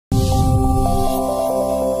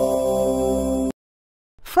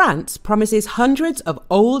France promises hundreds of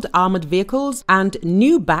old armoured vehicles and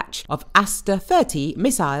new batch of Aster 30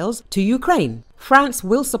 missiles to Ukraine. France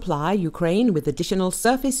will supply Ukraine with additional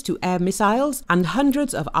surface-to-air missiles and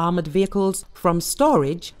hundreds of armoured vehicles from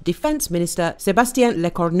storage, Defence Minister Sebastien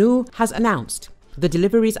Lecornu has announced. The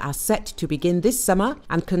deliveries are set to begin this summer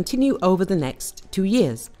and continue over the next 2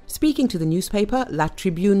 years. Speaking to the newspaper La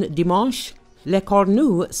Tribune Dimanche,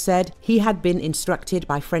 Lecornu said he had been instructed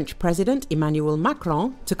by French President Emmanuel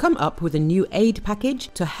Macron to come up with a new aid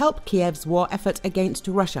package to help Kiev's war effort against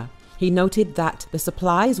Russia. He noted that the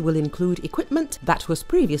supplies will include equipment that was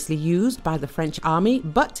previously used by the French army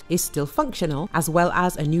but is still functional, as well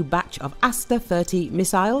as a new batch of Aster 30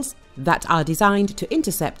 missiles that are designed to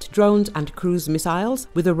intercept drones and cruise missiles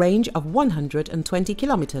with a range of 120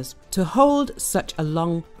 kilometers. To hold such a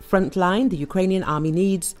long front line, the Ukrainian army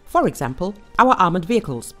needs, for example, our armored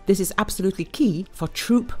vehicles. This is absolutely key for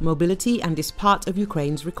troop mobility and is part of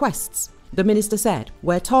Ukraine's requests. The minister said,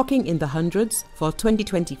 "We're talking in the hundreds for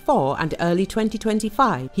 2024 and early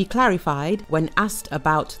 2025. He clarified when asked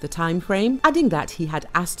about the time frame, adding that he had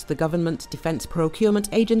asked the government defense procurement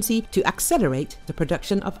agency to accelerate the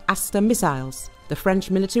production of Aster missiles. The French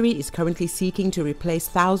military is currently seeking to replace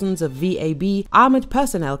thousands of VAB armoured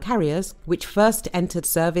personnel carriers, which first entered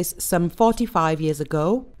service some 45 years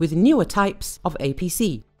ago, with newer types of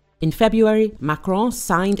APC. In February, Macron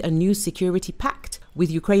signed a new security pact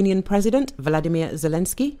with Ukrainian President Vladimir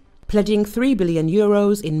Zelenski, pledging €3 billion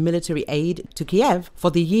in military aid to Kiev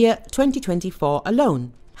for the year 2024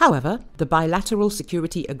 alone. However, the bilateral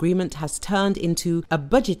security agreement has turned into a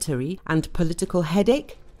budgetary and political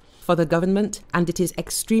headache for the government, and it is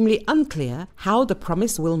extremely unclear how the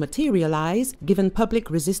promise will materialize given public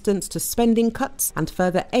resistance to spending cuts and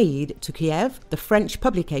further aid to Kiev, the French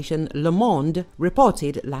publication Le Monde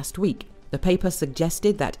reported last week. The paper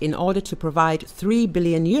suggested that in order to provide €3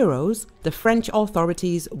 billion, the French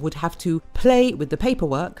authorities would have to play with the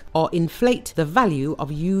paperwork or inflate the value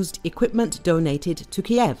of used equipment donated to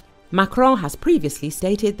Kiev. Macron has previously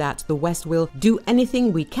stated that the West will do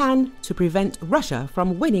anything we can to prevent Russia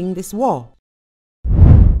from winning this war.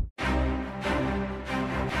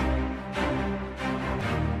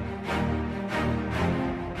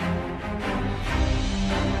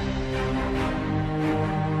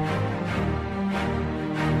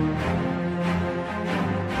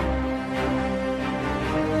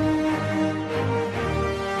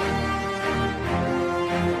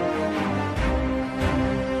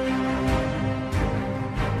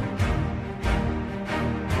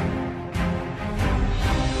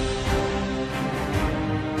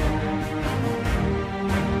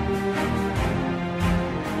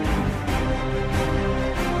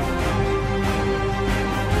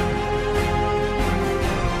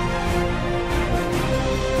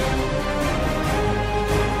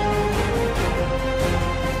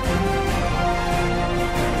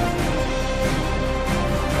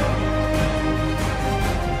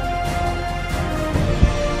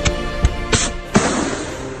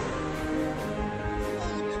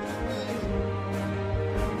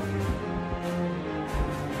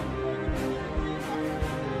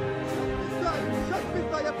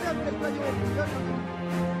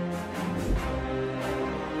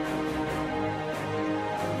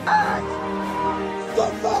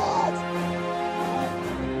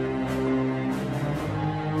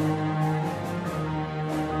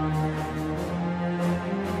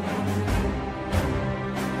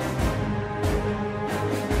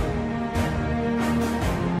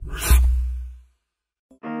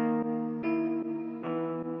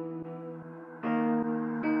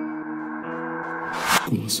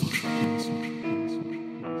 Mensonge.